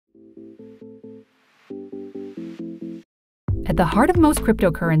At the heart of most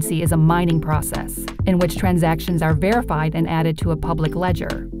cryptocurrency is a mining process, in which transactions are verified and added to a public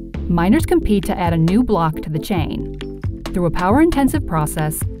ledger. Miners compete to add a new block to the chain. Through a power-intensive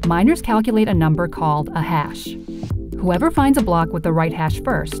process, miners calculate a number called a hash. Whoever finds a block with the right hash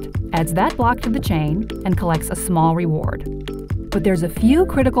first adds that block to the chain and collects a small reward. But there's a few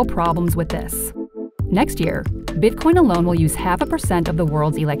critical problems with this. Next year, Bitcoin alone will use 0.5% of the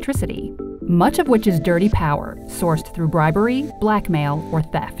world's electricity, much of which is dirty power sourced through bribery, blackmail, or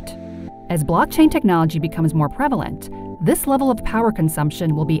theft. As blockchain technology becomes more prevalent, this level of power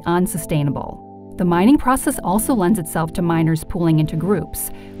consumption will be unsustainable. The mining process also lends itself to miners pooling into groups,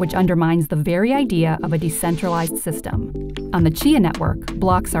 which undermines the very idea of a decentralized system. On the Chia Network,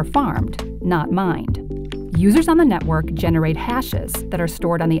 blocks are farmed, not mined. Users on the network generate hashes that are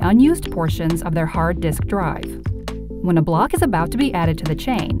stored on the unused portions of their hard disk drive. When a block is about to be added to the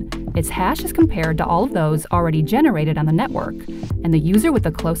chain, its hash is compared to all of those already generated on the network, and the user with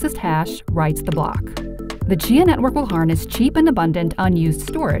the closest hash writes the block. The Chia Network will harness cheap and abundant unused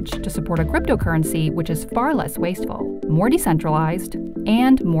storage to support a cryptocurrency which is far less wasteful, more decentralized,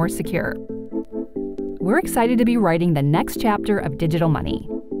 and more secure. We're excited to be writing the next chapter of digital money.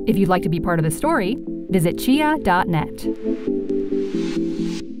 If you'd like to be part of the story, visit chia.net.